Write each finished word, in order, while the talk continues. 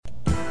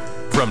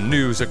From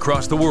news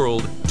across the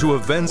world to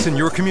events in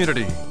your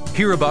community,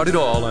 hear about it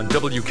all on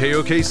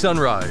WKOK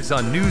Sunrise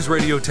on News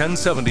Radio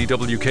 1070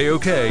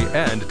 WKOK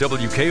and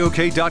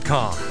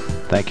WKOK.com.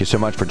 Thank you so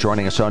much for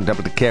joining us on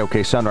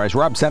WKOK Sunrise.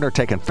 Rob Center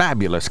taking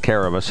fabulous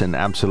care of us in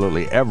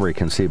absolutely every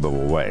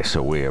conceivable way,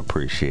 so we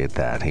appreciate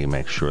that. He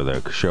makes sure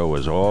the show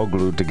is all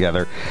glued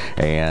together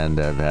and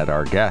that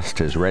our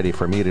guest is ready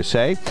for me to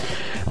say.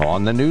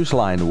 On the news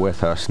line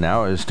with us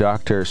now is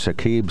Dr.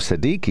 Saquib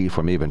Siddiqi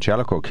from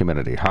Evangelical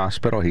Community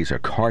Hospital. He's a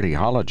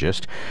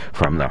cardiologist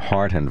from the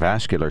Heart and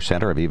Vascular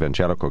Center of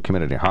Evangelical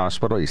Community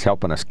Hospital. He's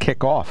helping us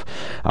kick off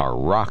our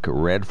Rock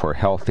Red for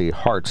Healthy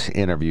Hearts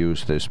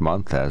interviews this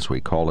month as we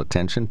call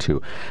attention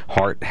to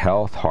heart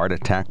health, heart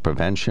attack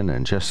prevention,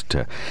 and just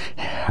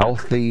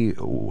healthy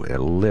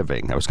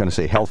living. I was going to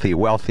say healthy,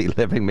 wealthy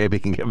living. Maybe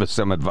he can give us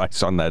some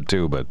advice on that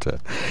too,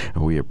 but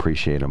we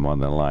appreciate him on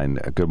the line.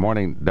 Good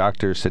morning,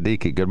 Dr.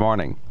 Siddiqi. Good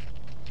morning.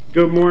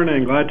 Good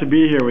morning. Glad to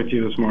be here with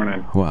you this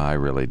morning. Well, I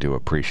really do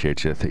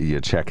appreciate you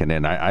checking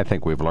in. I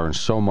think we've learned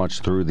so much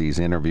through these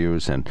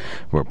interviews, and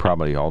we're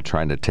probably all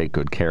trying to take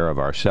good care of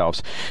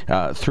ourselves.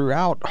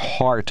 Throughout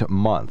Heart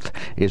Month,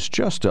 is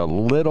just a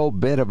little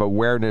bit of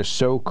awareness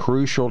so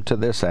crucial to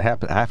this? I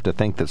have to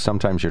think that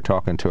sometimes you're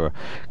talking to a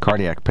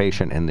cardiac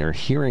patient, and they're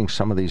hearing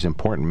some of these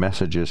important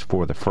messages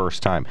for the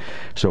first time.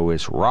 So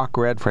is Rock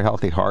Red for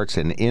Healthy Hearts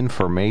and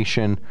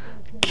information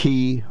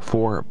key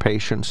for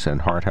patients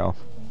and heart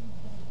health?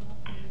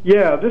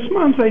 Yeah, this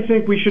month I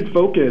think we should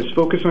focus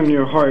on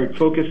your heart,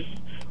 focus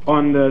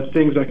on the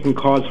things that can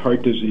cause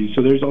heart disease.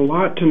 So there's a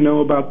lot to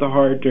know about the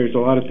heart. There's a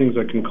lot of things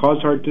that can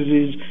cause heart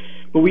disease,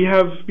 but we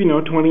have,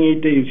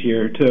 28 days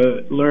here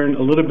to learn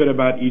a little bit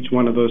about each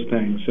one of those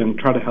things and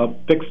try to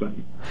help fix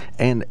them.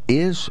 And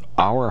is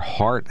our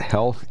heart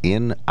health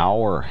in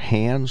our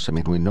hands? I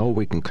mean, we know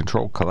we can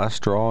control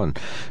cholesterol and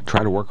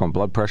try to work on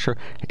blood pressure.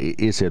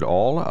 Is it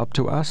all up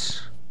to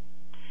us?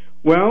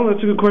 Well,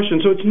 that's a good question.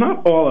 So it's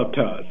not all up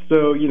to us.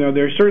 So,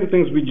 there are certain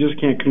things we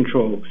just can't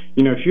control.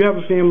 If you have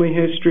a family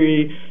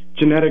history,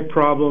 genetic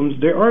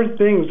problems, there are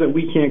things that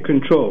we can't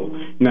control.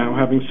 Now,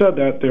 having said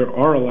that, there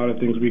are a lot of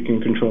things we can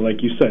control,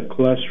 like you said,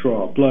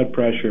 cholesterol, blood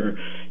pressure,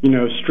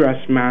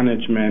 stress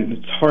management.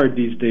 It's hard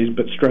these days,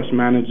 but stress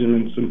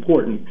management is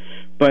important.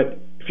 But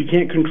if you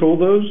can't control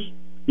those,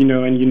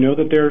 and you know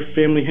that there are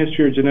family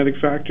history or genetic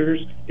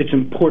factors, it's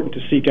important to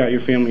seek out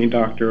your family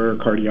doctor or a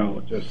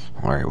cardiologist.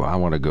 All right, well, I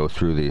want to go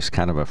through these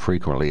kind of a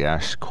frequently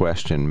asked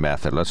question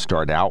method. Let's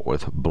start out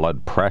with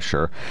blood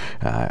pressure.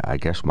 I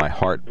guess my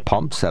heart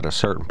pumps at a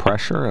certain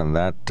pressure, and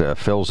that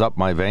fills up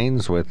my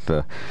veins with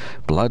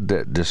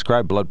blood.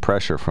 Describe blood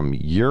pressure from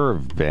your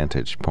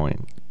vantage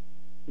point.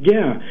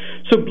 Yeah,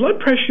 so blood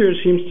pressure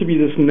seems to be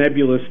this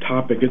nebulous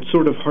topic. It's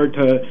sort of hard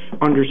to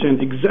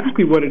understand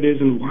exactly what it is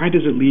and why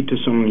does it lead to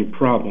so many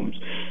problems.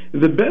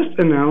 The best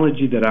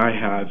analogy that I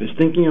have is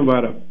thinking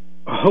about a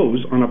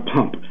hose on a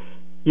pump.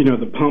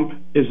 The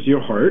pump is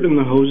your heart and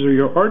the hose are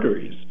your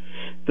arteries.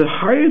 The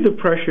higher the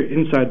pressure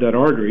inside that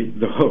artery,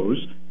 the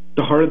hose,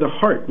 the harder the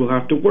heart will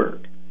have to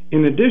work.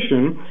 In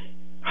addition,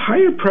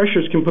 higher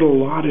pressures can put a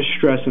lot of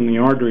stress in the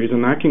arteries,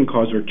 and that can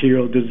cause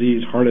arterial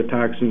disease, heart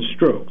attacks, and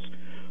strokes.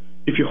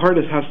 If your heart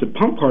has to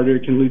pump harder,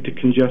 it can lead to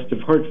congestive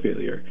heart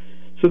failure.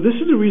 So this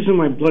is the reason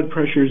why blood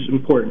pressure is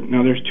important.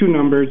 Now, there's two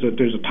numbers.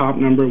 There's a top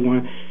number,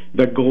 one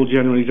that goal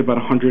generally is about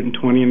 120,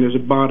 and there's a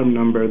bottom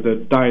number,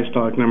 the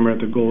diastolic number at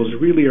the goal is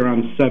really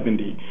around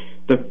 70.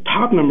 The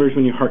top number is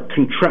when your heart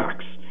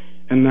contracts,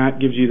 and that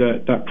gives you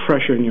that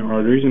pressure in your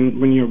arteries.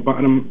 And when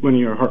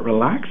your heart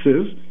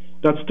relaxes,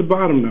 that's the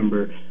bottom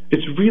number.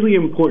 It's really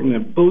important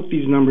that both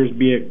these numbers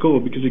be at goal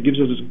because it gives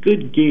us a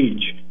good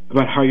gauge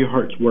about how your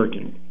heart's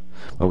working.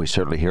 Well, we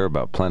certainly hear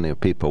about plenty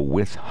of people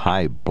with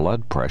high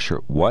blood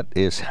pressure. What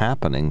is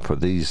happening for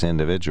these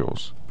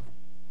individuals?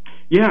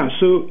 Yeah,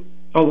 so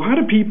a lot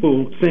of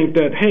people think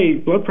that, hey,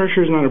 blood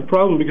pressure is not a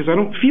problem because I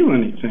don't feel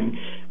anything.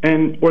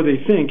 Or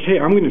they think, hey,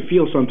 I'm going to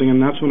feel something and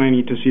that's when I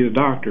need to see the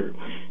doctor.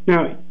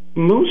 Now,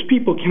 most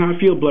people cannot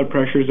feel blood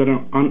pressures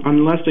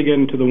unless they get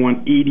into the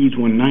 180s,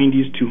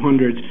 190s,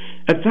 200s.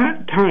 At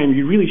that time,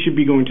 you really should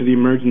be going to the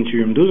emergency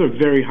room. Those are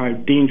very high,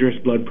 dangerous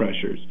blood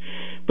pressures.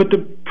 But the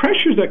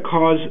pressures that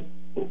cause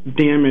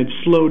damage,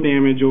 slow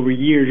damage over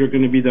years are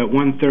going to be that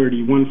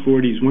 130,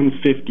 140s,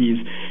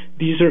 150s.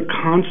 These are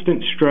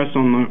constant stress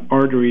on the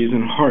arteries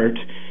and heart,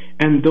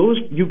 and those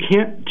you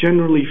can't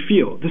generally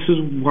feel. This is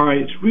why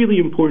it's really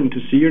important to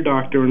see your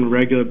doctor on a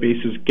regular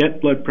basis,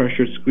 get blood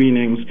pressure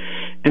screenings,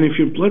 and if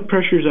your blood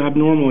pressure is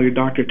abnormal, your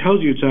doctor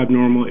tells you it's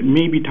abnormal, it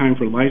may be time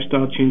for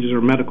lifestyle changes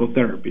or medical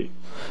therapy.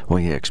 Well,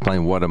 yeah,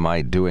 explain what am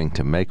I doing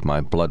to make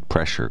my blood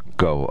pressure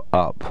go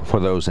up for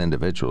those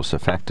individuals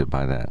affected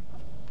by that?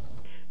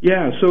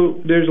 Yeah,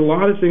 so there's a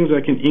lot of things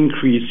that can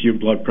increase your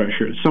blood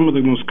pressure. Some of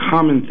the most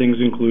common things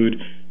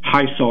include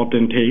high salt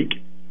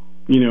intake,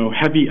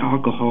 heavy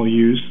alcohol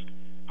use,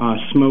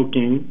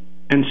 smoking,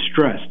 and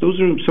stress. Those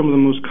are some of the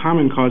most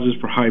common causes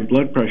for high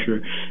blood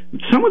pressure.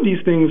 Some of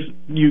these things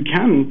you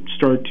can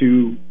start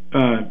to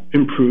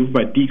improve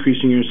by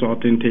decreasing your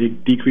salt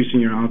intake, decreasing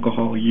your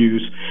alcohol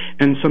use,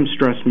 and some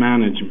stress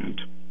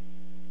management.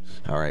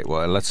 All right,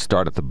 well, let's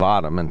start at the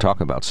bottom and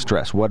talk about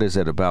stress. What is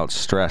it about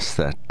stress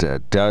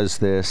that does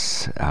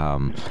this?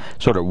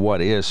 Sort of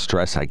what is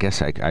stress? I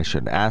guess I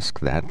should ask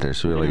that.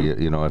 There's really,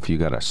 if you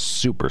got a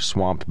super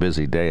swamped,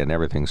 busy day and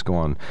everything's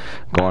going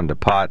to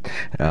pot,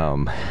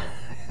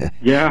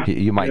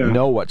 you might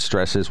know what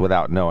stress is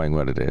without knowing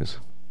what it is.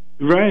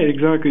 Right,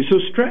 exactly. So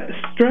stress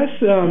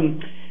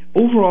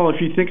overall, if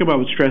you think about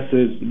what stress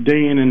is,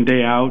 day in and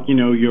day out,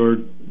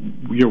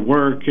 your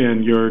work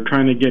and you're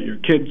trying to get your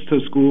kids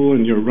to school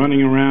and you're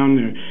running around,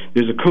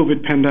 there's a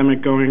COVID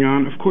pandemic going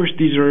on. Of course,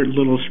 these are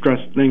little stress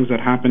things that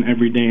happen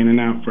every day in and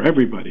out for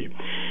everybody.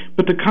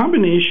 But the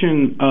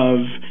combination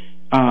of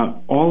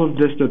all of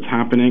this that's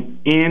happening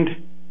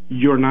and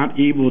you're not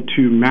able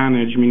to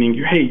manage,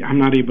 meaning, hey, I'm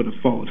not able to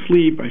fall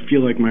asleep, I feel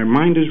like my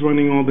mind is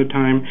running all the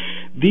time.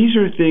 These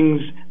are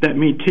things that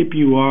may tip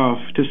you off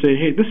to say,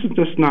 hey, this is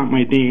just not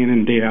my day in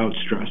and day out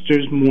stress.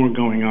 There's more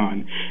going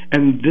on.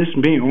 And this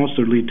may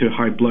also lead to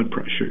high blood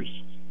pressures.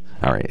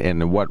 All right.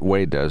 And in what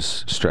way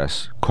does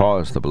stress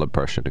cause the blood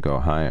pressure to go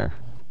higher?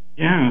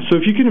 Yeah, so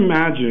if you can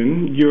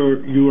imagine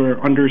you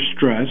are under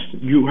stress,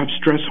 you have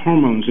stress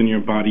hormones in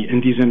your body,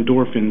 and these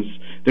endorphins,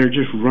 they're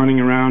just running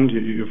around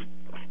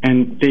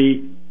and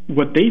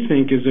what they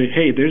think is that,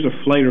 hey, there's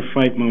a flight or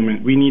fight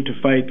moment. We need to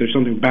fight. There's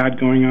something bad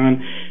going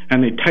on.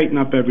 And they tighten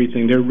up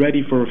everything. They're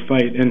ready for a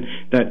fight. And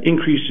that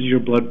increases your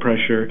blood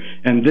pressure.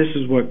 And this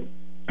is what,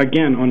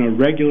 again, on a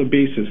regular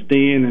basis,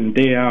 day in and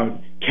day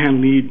out,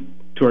 can lead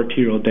to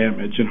arterial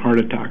damage and heart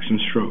attacks and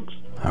strokes.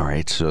 All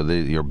right, so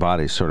your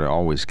body's sort of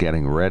always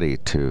getting ready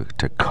to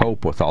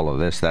cope with all of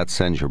this. That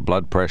sends your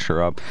blood pressure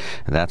up.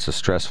 That's a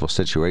stressful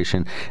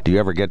situation. Do you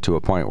ever get to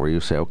a point where you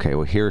say, okay,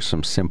 well, here's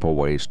some simple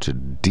ways to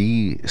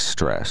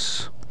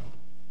de-stress?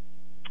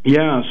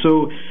 Yeah,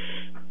 so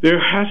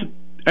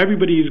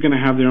everybody is going to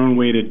have their own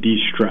way to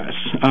de-stress,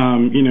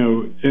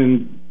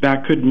 and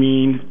that could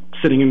mean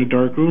sitting in a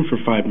dark room for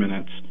 5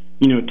 minutes,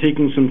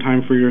 taking some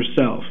time for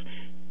yourself.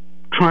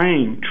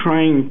 Trying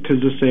to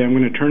just say, I'm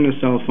going to turn the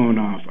cell phone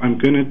off. I'm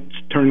going to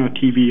turn the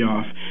TV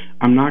off.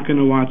 I'm not going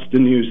to watch the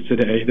news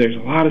today. There's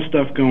a lot of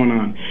stuff going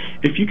on.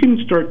 If you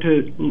can start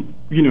to,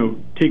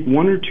 take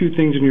one or two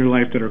things in your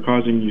life that are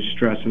causing you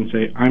stress and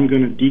say, I'm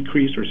going to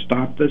decrease or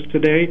stop this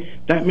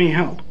today, that may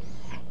help.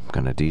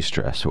 Going to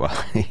de-stress. Well,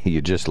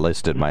 you just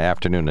listed my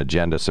afternoon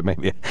agenda, so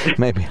maybe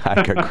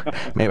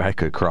I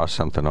could cross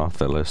something off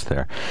the list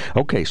there.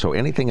 Okay, so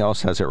anything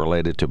else as it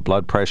related to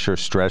blood pressure,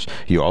 stress?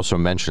 You also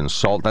mentioned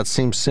salt. That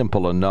seems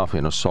simple enough.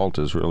 Salt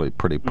is really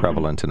pretty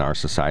prevalent in our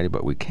society,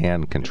 but we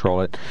can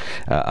control it.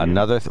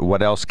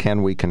 What else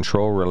can we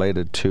control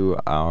related to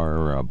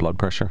our blood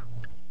pressure?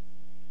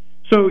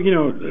 So,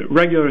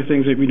 regular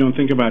things that we don't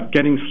think about,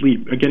 getting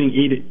sleep, getting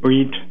 8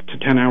 to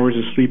 10 hours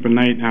of sleep a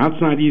night. Now,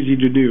 it's not easy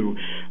to do,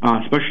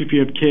 especially if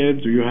you have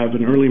kids or you have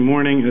an early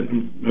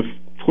morning. Of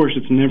course,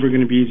 it's never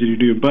going to be easy to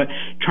do. But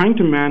trying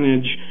to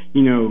manage,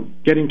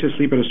 getting to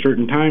sleep at a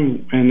certain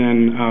time and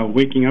then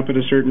waking up at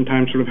a certain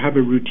time, sort of have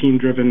a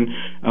routine-driven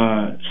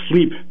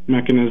sleep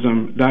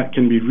mechanism, that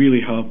can be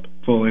really helpful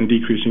in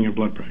decreasing your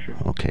blood pressure.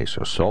 Okay,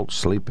 so salt,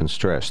 sleep, and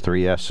stress,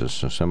 3 S's.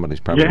 So somebody's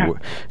probably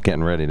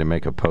getting ready to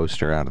make a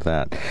poster out of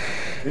that.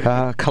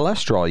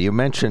 Cholesterol, you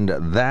mentioned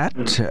that.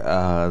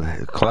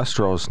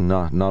 Cholesterol is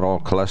not all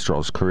cholesterol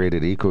is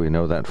created equal. You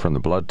know that from the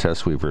blood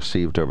tests we've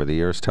received over the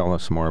years. Tell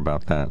us more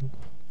about that.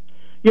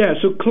 Yeah,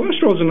 so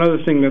cholesterol is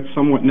another thing that's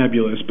somewhat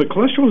nebulous, but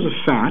cholesterol is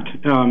a fat.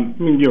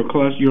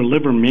 Your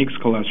liver makes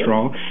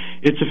cholesterol.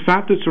 It's a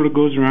fat that sort of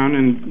goes around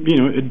and,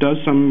 it does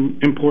some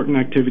important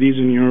activities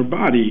in your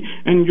body,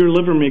 and your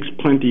liver makes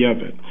plenty of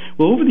it.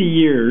 Well, over the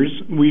years,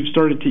 we've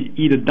started to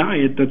eat a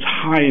diet that's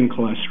high in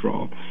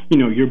cholesterol.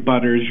 Your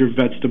butters, your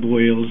vegetable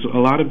oils, a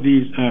lot of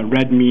these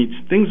red meats,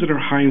 things that are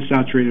high in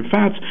saturated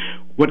fats.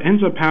 What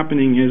ends up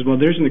happening is,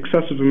 there's an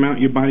excessive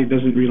amount your body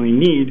doesn't really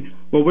need.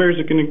 Well, where is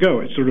it going to go?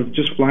 It sort of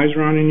just flies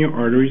around in your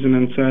arteries and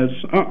then says,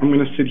 I'm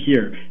going to sit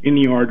here in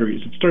the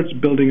arteries. It starts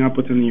building up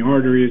within the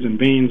arteries and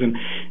veins, and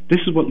this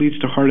is what leads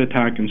to heart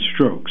attack and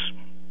strokes.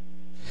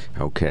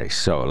 Okay,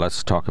 so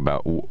let's talk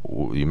about,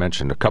 you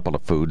mentioned a couple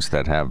of foods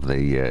that have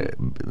the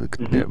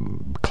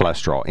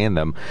cholesterol in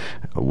them.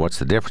 What's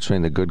the difference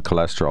between the good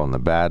cholesterol and the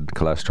bad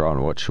cholesterol,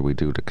 and what should we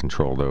do to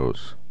control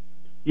those?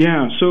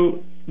 Yeah,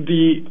 so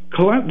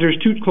there's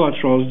two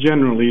cholesterols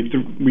generally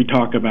we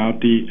talk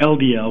about, the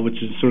LDL, which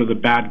is sort of the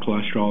bad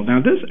cholesterol. Now,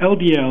 this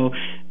LDL,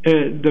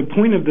 the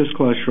point of this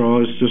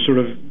cholesterol is to sort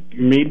of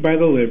made by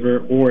the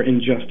liver or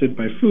ingested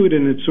by food,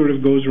 and it sort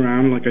of goes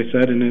around, like I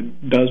said, and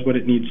it does what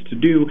it needs to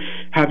do.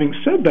 Having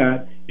said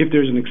that, if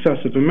there's an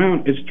excessive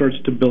amount, it starts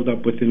to build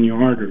up within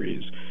your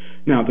arteries.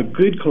 Now, the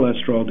good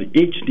cholesterol, the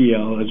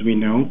HDL, as we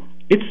know,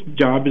 its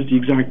job is the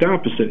exact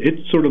opposite.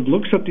 It sort of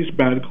looks at these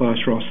bad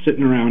cholesterol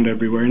sitting around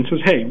everywhere and says,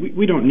 hey,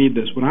 we don't need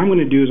this. What I'm going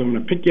to do is I'm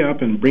going to pick you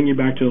up and bring you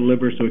back to the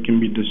liver so it can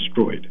be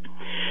destroyed.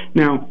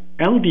 Now,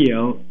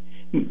 LDL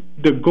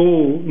the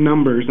goal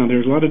numbers, now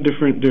there's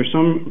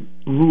some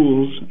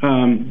rules,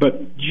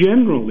 but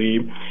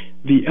generally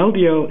the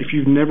LDL, if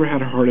you've never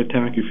had a heart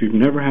attack, if you've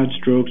never had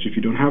strokes, if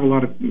you don't have a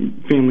lot of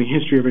family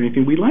history of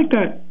anything, we like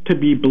that to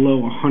be below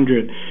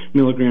 100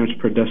 milligrams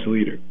per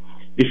deciliter.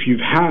 If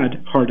you've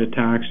had heart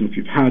attacks and if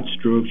you've had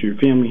strokes or your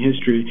family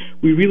history,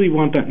 we really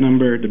want that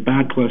number, the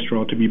bad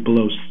cholesterol, to be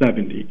below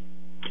 70.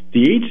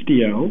 The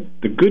HDL,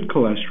 the good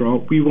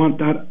cholesterol, we want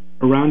that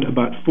around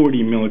about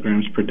 40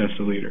 milligrams per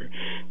deciliter.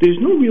 There's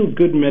no real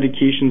good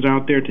medications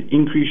out there to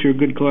increase your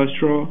good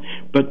cholesterol,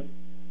 but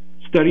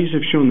studies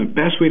have shown the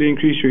best way to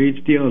increase your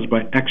HDL is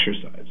by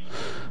exercise.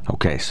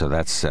 Okay, so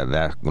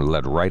that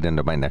led right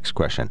into my next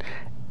question.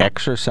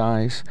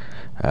 Exercise,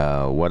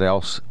 what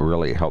else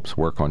really helps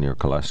work on your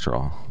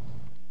cholesterol?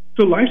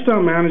 So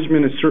lifestyle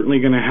management is certainly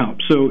going to help.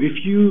 So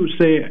if you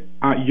say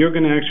you're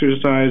going to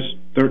exercise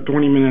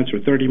 20 minutes or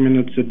 30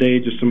 minutes a day,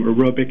 just some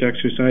aerobic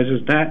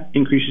exercises, that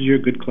increases your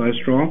good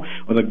cholesterol,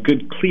 or the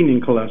good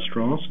cleaning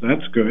cholesterol, so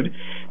that's good.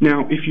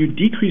 Now, if you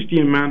decrease the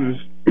amount of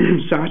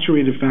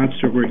saturated fats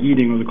that we're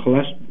eating, or the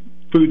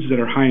foods that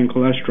are high in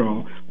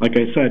cholesterol, like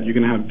I said, you're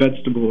going to have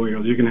vegetable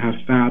oils, you're going to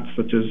have fats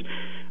such as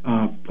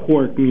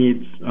pork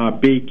meats,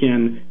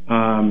 bacon,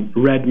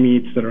 red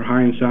meats that are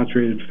high in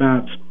saturated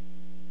fats,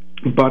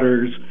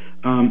 butters.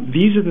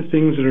 These are the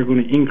things that are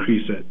going to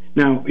increase it.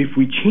 Now, if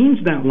we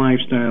change that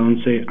lifestyle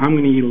and say, I'm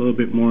going to eat a little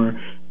bit more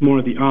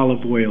of the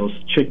olive oils,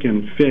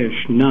 chicken,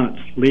 fish, nuts,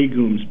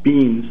 legumes,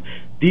 beans,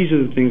 these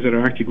are the things that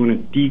are actually going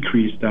to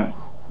decrease that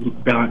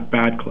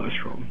bad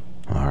cholesterol.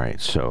 All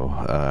right, so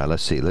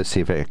let's see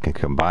if I can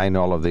combine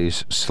all of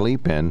these.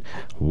 Sleep in,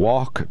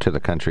 walk to the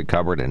country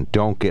cupboard, and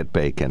don't get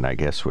bacon, I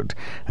guess, would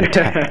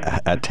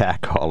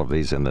attack all of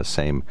these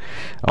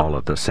all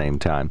at the same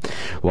time.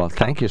 Well,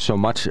 thank you so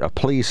much.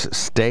 Please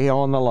stay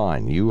on the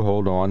line. You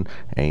hold on,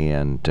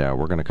 and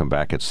we're going to come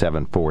back at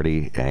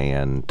 7:40,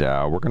 and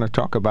we're going to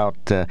talk about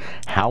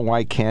how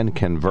I can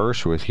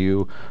converse with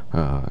you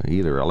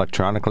either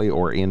electronically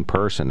or in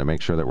person to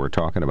make sure that we're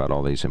talking about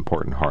all these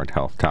important heart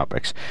health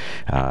topics.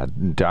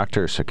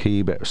 Dr.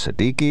 Saquib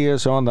Siddiqi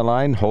is on the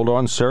line. Hold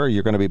on, sir.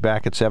 You're going to be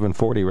back at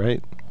 7:40,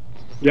 right?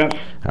 Yes.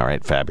 All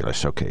right,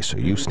 fabulous. Okay, so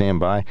you stand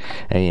by,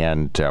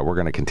 and we're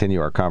going to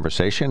continue our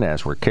conversation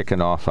as we're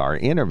kicking off our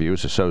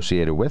interviews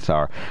associated with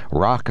our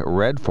Rock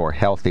Red for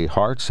Healthy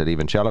Hearts at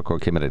Evangelical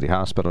Community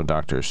Hospital.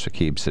 Dr.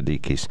 Saquib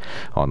Siddiqi's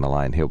on the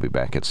line. He'll be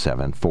back at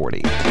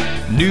 7:40.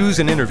 News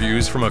and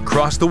interviews from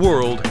across the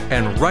world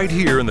and right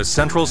here in the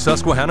central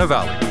Susquehanna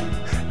Valley.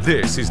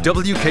 This is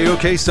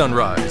WKOK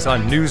Sunrise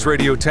on News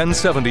Radio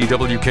 1070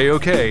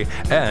 WKOK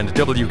and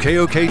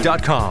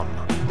WKOK.com.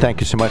 Thank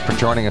you so much for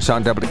joining us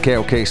on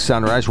WKOK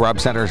Sunrise.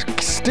 Rob Center's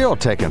still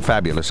taking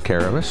fabulous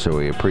care of us, so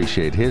we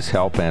appreciate his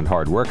help and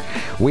hard work.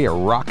 We are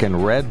rocking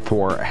red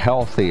for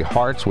healthy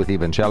hearts with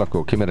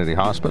Evangelical Community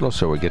Hospital,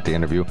 so we get to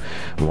interview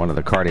one of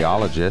the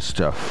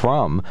cardiologists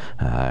from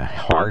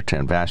Heart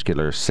and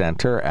Vascular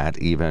Center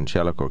at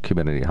Evangelical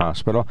Community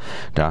Hospital.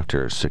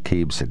 Dr.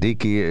 Saquib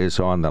Siddiqi is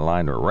on the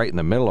line. We're right in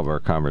the middle of our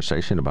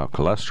conversation about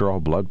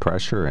cholesterol, blood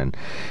pressure,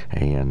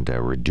 and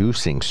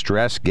reducing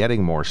stress,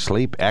 getting more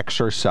sleep,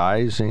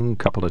 exercise, a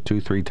couple of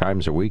 2-3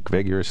 times a week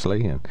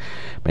vigorously, and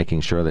making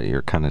sure that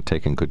you're kind of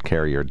taking good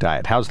care of your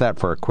diet. How's that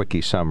for a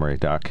quickie summary,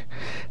 Doc?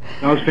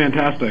 That was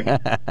fantastic.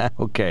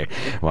 Okay.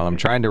 Well, I'm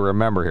trying to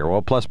remember here.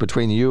 Well, plus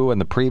between you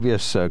and the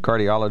previous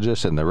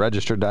cardiologists and the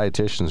registered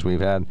dietitians we've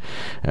had,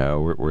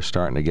 we're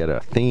starting to get a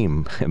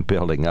theme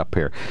building up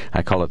here.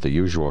 I call it the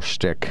usual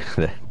shtick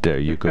that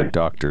you good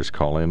doctors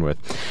call in with.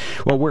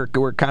 Well,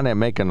 we're kind of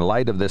making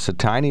light of this a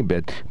tiny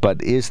bit,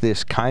 but is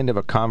this kind of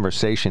a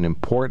conversation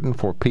important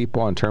for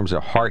people in terms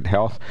of heart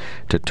health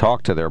to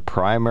talk to their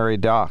primary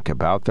doc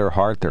about their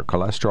heart, their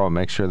cholesterol,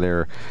 make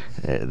sure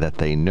that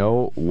they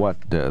know what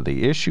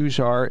the issues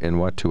are and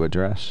what to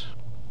address?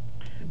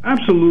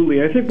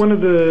 Absolutely. I think one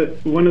of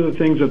the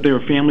things that their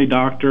family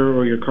doctor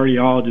or your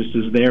cardiologist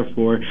is there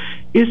for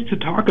is to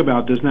talk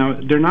about this. Now,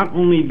 they're not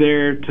only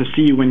there to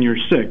see you when you're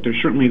sick. They're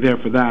certainly there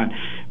for that.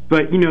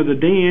 But, the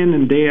day in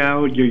and day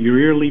out, your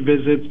yearly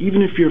visits,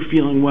 even if you're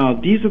feeling well,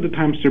 these are the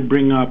times to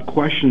bring up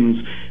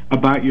questions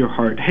about your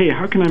heart. Hey,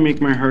 how can I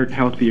make my heart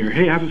healthier?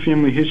 Hey, I have a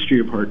family history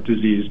of heart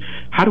disease.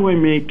 How do I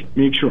make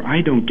sure I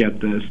don't get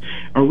this?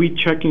 Are we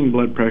checking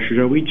blood pressures?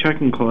 Are we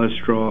checking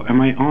cholesterol? Am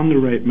I on the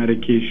right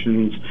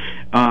medications?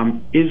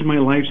 Is my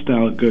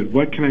lifestyle good?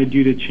 What can I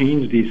do to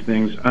change these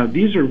things?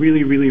 These are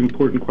really, really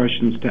important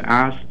questions to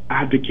ask,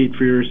 advocate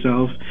for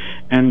yourself,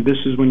 and this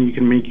is when you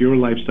can make your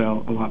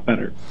lifestyle a lot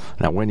better.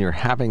 Now, when you're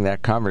having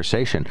that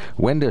conversation,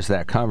 when does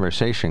that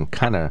conversation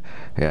kind of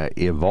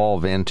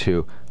evolve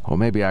into, well,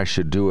 maybe I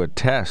should do a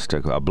test,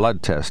 a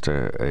blood test,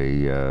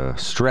 a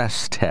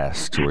stress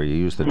test where you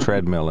use the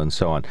treadmill and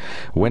so on?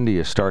 When do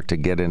you start to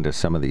get into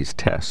some of these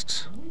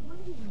tests?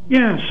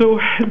 Yeah, so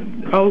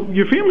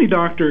your family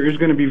doctor is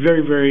going to be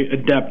very, very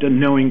adept at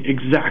knowing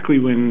exactly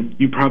when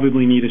you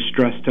probably need a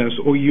stress test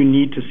or you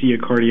need to see a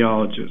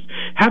cardiologist.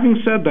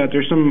 Having said that,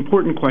 there's some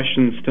important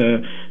questions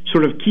to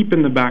sort of keep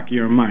in the back of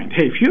your mind.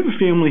 Hey, if you have a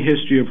family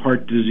history of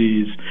heart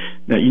disease,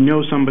 that you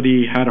know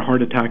somebody had a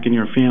heart attack in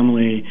your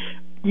family,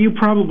 you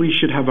probably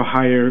should have a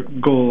higher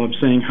goal of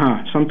saying,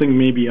 something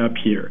may be up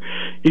here.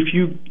 If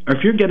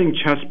you're getting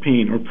chest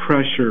pain or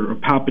pressure or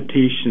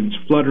palpitations,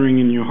 fluttering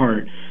in your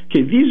heart,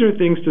 okay, these are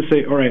things to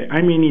say, all right,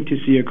 I may need to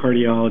see a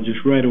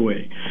cardiologist right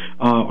away.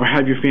 Or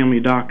have your family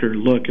doctor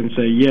look and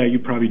say, yeah, you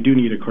probably do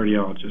need a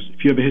cardiologist.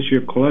 If you have a history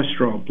of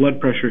cholesterol, blood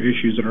pressure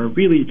issues that are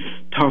really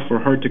tough or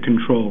hard to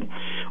control,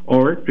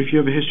 or if you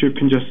have a history of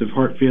congestive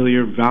heart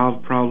failure,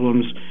 valve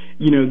problems,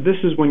 this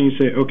is when you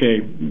say,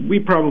 okay, we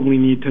probably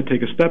need to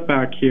take a step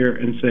back here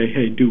and say,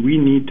 hey, do we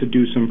need to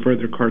do some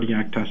further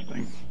cardiac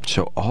testing?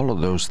 So all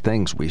of those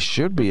things we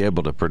should be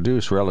able to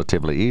produce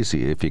relatively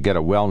easy. If you get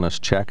a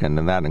wellness check, and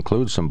that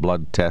includes some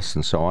blood tests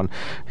and so on,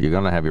 you're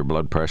going to have your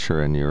blood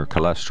pressure and your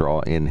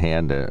cholesterol in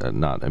hand,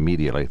 not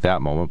immediately at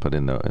that moment, but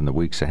in the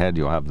weeks ahead,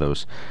 you'll have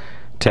those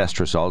test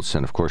results,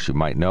 and of course you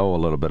might know a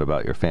little bit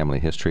about your family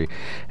history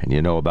and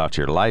you know about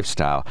your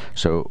lifestyle.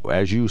 So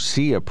as you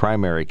see a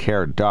primary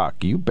care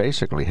doc, you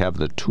basically have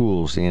the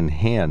tools in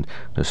hand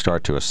to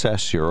start to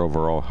assess your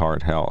overall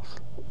heart health.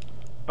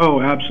 Oh,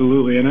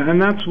 absolutely,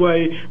 and that's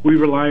why we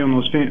rely on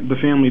the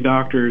family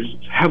doctors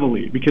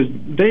heavily, because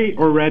they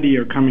already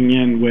are coming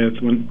in with,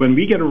 when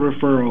we get a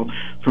referral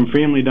from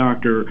family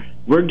doctor,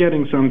 we're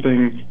getting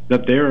something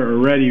that they're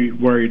already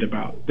worried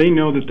about. They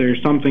know that there's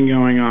something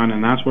going on,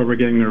 and that's why we're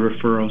getting the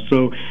referral.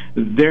 So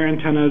their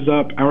antenna's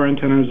up, our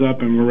antenna's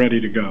up, and we're ready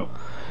to go.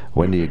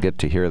 When do you get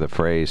to hear the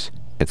phrase,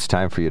 it's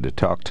time for you to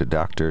talk to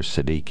Dr.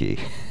 Siddiqi?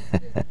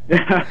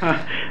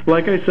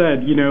 Like I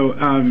said,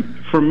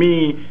 for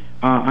me,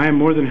 I am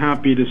more than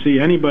happy to see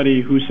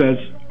anybody who says,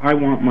 I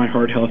want my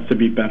heart health to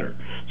be better.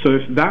 So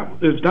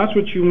if that's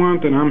what you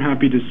want, then I'm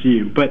happy to see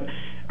you. But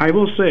I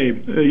will say,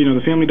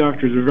 the family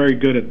doctors are very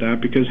good at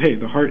that, because, hey,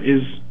 the heart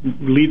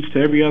leads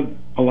to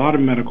a lot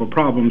of medical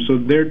problems. So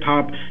they're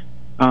top.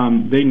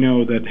 They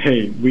know that,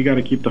 hey, we got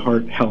to keep the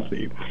heart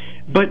healthy.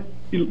 But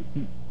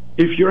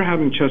if you're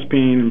having chest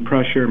pain and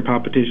pressure and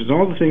palpitations,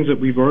 all the things that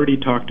we've already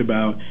talked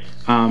about,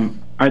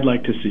 I'd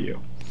like to see you.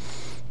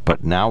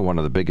 But now one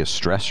of the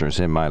biggest stressors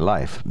in my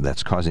life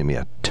that's causing me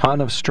a ton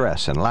of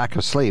stress and lack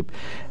of sleep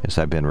is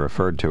I've been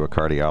referred to a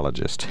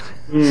cardiologist.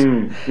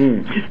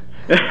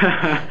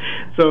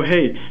 So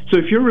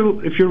if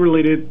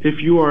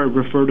you are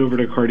referred over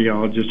to a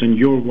cardiologist and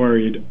you're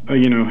worried,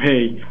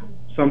 hey,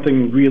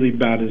 something really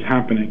bad is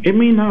happening, it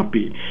may not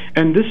be.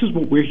 And this is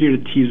what we're here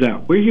to tease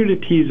out. We're here to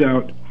tease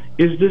out,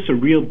 is this a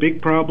real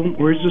big problem,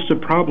 or is this a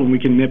problem we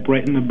can nip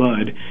right in the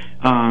bud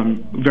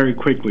very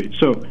quickly?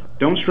 So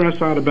don't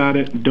stress out about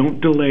it.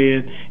 Don't delay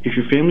it. If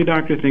your family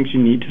doctor thinks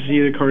you need to see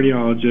the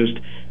cardiologist,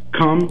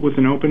 come with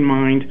an open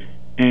mind,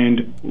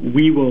 and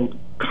we will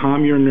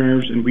calm your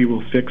nerves, and we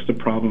will fix the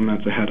problem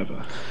that's ahead of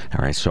us.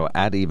 All right, so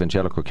at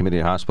Evangelical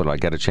Community Hospital, I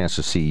got a chance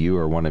to see you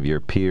or one of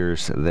your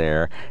peers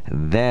there.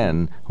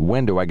 Then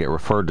when do I get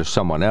referred to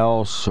someone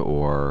else,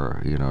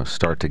 or,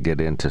 start to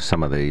get into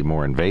some of the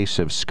more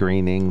invasive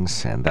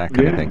screenings and that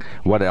kind of thing?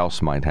 What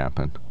else might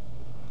happen?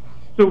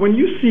 So when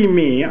you see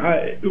me,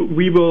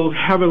 we will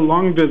have a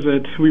long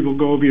visit. We will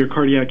go over your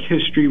cardiac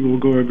history. We'll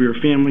go over your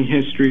family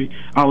history.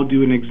 I'll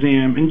do an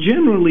exam. And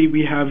generally,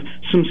 we have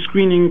some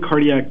screening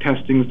cardiac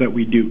testings that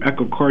we do: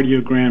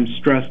 echocardiogram,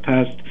 stress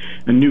test,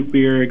 a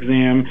nuclear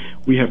exam.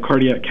 We have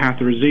cardiac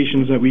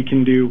catheterizations that we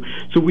can do.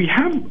 So we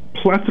have a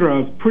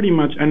plethora of pretty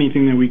much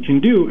anything that we can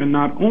do. And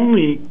not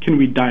only can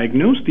we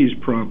diagnose these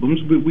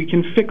problems, but we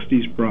can fix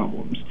these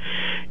problems.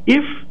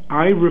 If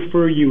I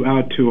refer you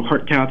out to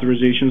heart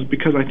catheterizations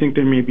because I think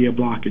there may be a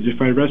blockage,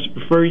 if I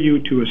refer you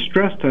to a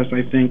stress test,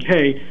 I think,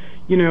 hey,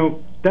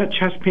 that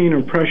chest pain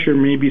or pressure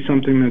may be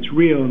something that's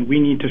real, and we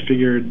need to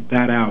figure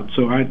that out.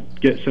 So I'd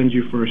send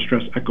you for a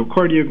stress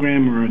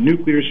echocardiogram or a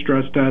nuclear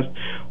stress test,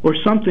 or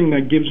something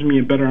that gives me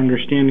a better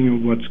understanding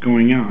of what's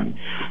going on.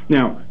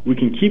 Now, we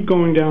can keep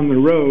going down the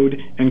road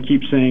and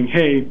keep saying,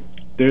 hey,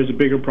 there's a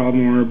bigger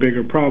problem or a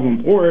bigger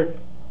problem. Or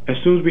as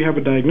soon as we have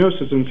a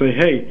diagnosis and say,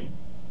 hey,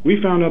 we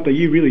found out that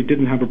you really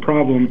didn't have a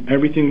problem.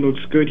 Everything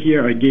looks good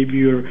here. I gave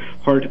your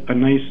heart a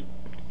nice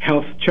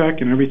health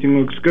check and everything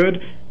looks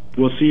good.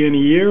 We'll see you in a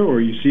year,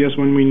 or you see us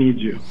when we need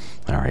you.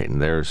 All right,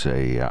 and there's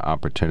a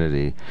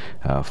opportunity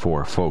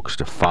for folks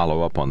to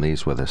follow up on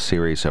these with a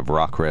series of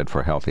Rock Red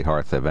for Healthy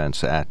Heart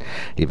events at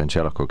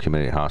Evangelical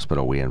Community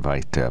Hospital. We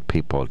invite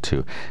people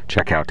to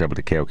check out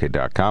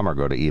WKOK.com or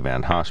go to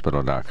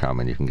evanhospital.com,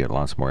 and you can get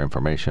lots more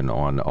information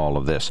on all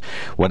of this.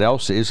 What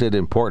else is it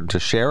important to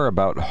share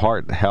about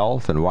heart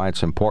health, and why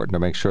it's important to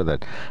make sure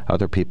that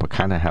other people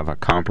kind of have a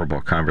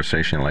comparable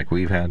conversation like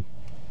we've had?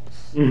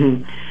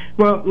 Mm-hmm.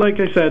 Well, like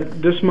I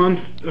said, this month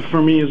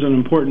for me is an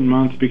important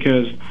month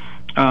because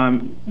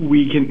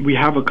we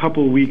have a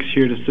couple weeks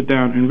here to sit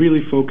down and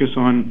really focus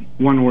on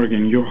one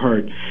organ, your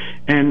heart.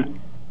 And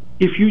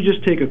if you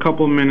just take a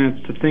couple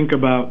minutes to think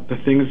about the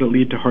things that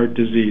lead to heart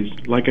disease,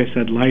 like I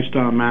said,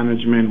 lifestyle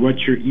management, what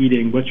you're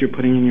eating, what you're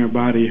putting in your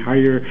body, how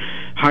you're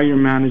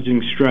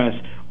managing stress,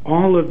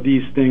 all of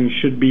these things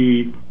should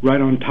be right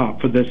on top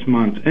for this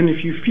month. And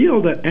if you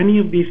feel that any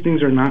of these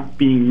things are not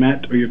being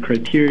met or your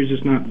criteria is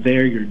just not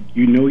there,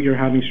 you know you're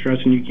having stress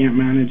and you can't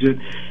manage it,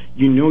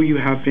 you know you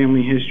have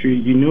family history,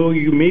 you know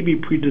you may be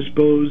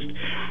predisposed,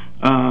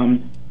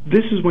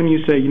 this is when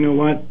you say, you know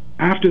what,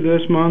 after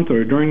this month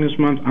or during this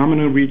month, I'm going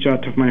to reach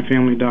out to my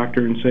family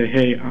doctor and say,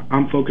 hey,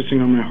 I'm focusing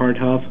on my heart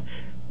health.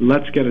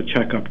 Let's get a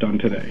checkup done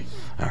today.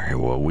 All right,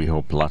 well, we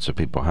hope lots of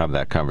people have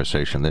that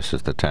conversation. This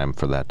is the time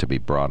for that to be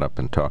brought up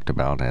and talked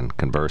about and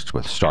conversed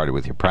with. Started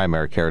with your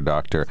primary care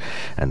doctor,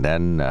 and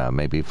then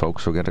maybe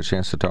folks will get a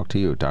chance to talk to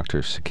you,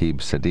 Dr. Saquib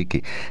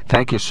Siddiqi.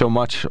 Thank you so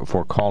much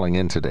for calling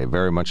in today.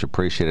 Very much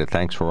appreciated.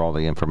 Thanks for all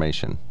the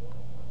information.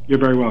 You're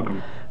very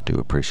welcome. Do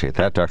appreciate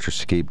that. Dr.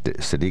 Saquib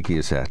Siddiqi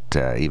is at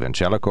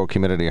Evangelical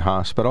Community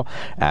Hospital,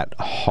 at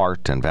the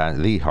Heart and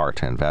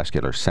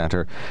Vascular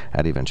Center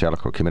at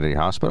Evangelical Community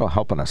Hospital,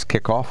 helping us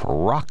kick off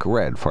Rock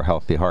Red for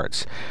Healthy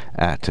Hearts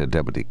at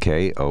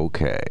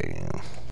WKOK.